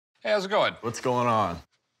Hey, how's it going? What's going on?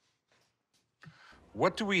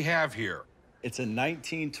 What do we have here? It's a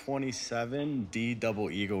 1927 D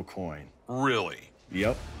double eagle coin. Really?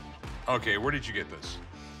 Yep. Okay, where did you get this?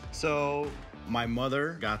 So my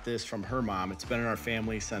mother got this from her mom. It's been in our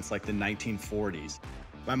family since like the 1940s.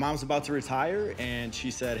 My mom's about to retire, and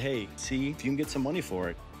she said, hey, see if you can get some money for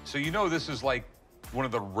it. So you know this is like one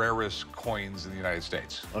of the rarest coins in the United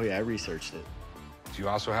States. Oh yeah, I researched it. Do you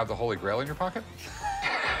also have the Holy Grail in your pocket?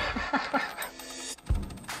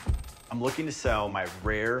 I'm looking to sell my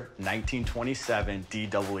rare 1927 D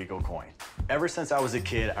double eagle coin. Ever since I was a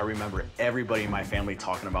kid, I remember everybody in my family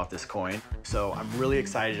talking about this coin. So I'm really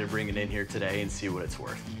excited to bring it in here today and see what it's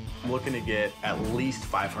worth. I'm looking to get at least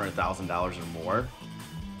 $500,000 or more.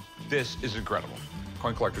 This is incredible.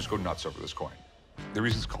 Coin collectors go nuts over this coin. The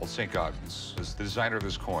reason it's called St. Gaudens is the designer of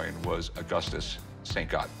this coin was Augustus St.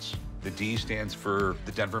 Gaudens. The D stands for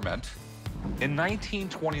the Denver Mint. In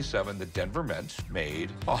 1927, the Denver Mint made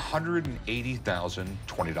 180,000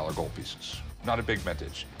 $20 gold pieces. Not a big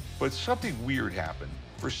vintage, but something weird happened.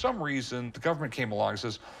 For some reason, the government came along and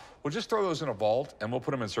says, well, just throw those in a vault and we'll put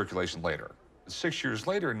them in circulation later. 6 years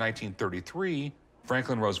later, in 1933,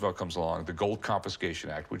 Franklin Roosevelt comes along, the Gold Confiscation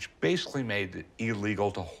Act, which basically made it illegal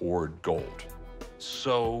to hoard gold.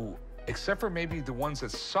 So, except for maybe the ones that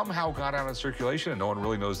somehow got out of circulation, and no one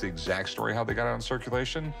really knows the exact story how they got out of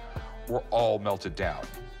circulation, were all melted down.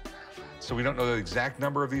 So we don't know the exact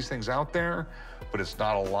number of these things out there, but it's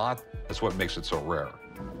not a lot. That's what makes it so rare.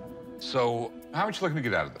 So how much you looking to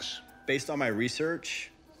get out of this? Based on my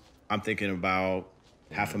research, I'm thinking about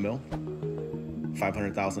 $500,000,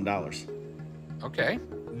 $500,000. Okay,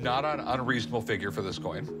 not an unreasonable figure for this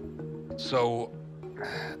coin. So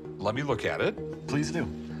let me look at it. Please do.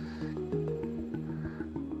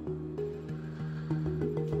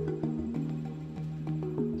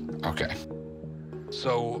 Okay.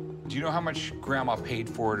 So, do you know how much Grandma paid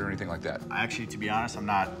for it or anything like that? Actually, to be honest, I'm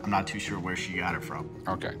not too sure where she got it from.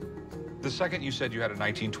 Okay. The second you said you had a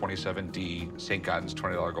 1927 D St. Gaudens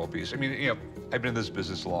 $20 gold piece. I mean, you know, I've been in this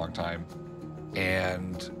business a long time,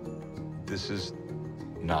 and this is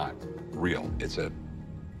not real. It's a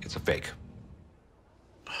fake.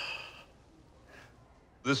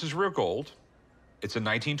 This is real gold. It's a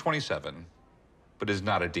 1927, but is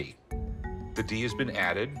not a D. The D has been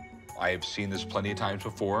added. I have seen this plenty of times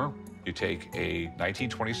before. You take a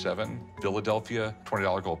 1927 Philadelphia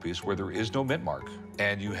 $20 gold piece where there is no mint mark,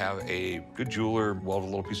 and you have a good jeweler weld a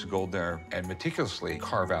little piece of gold there and meticulously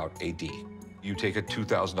carve out a D. You take a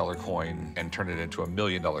 $2,000 coin and turn it into a $1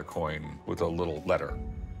 million coin with a little letter.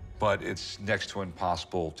 But it's next to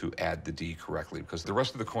impossible to add the D correctly because the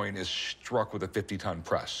rest of the coin is struck with a 50-ton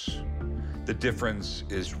press. The difference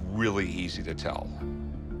is really easy to tell.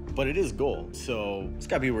 But it is gold, so it's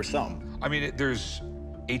gotta be worth something. I mean, there's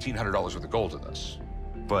 $1,800 worth of gold in this,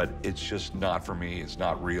 but it's just not for me. It's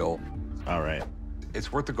not real. All right.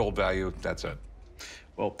 It's worth the gold value. That's it.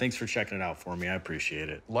 Well, thanks for checking it out for me. I appreciate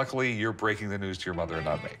it. Luckily, you're breaking the news to your mother and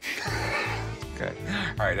not me. Okay.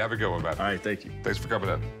 All right, have a good one, man. All right, thank you. Thanks for coming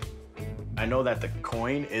in. I know that the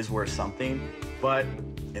coin is worth something, but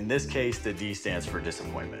in this case, the D stands for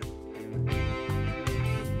disappointment.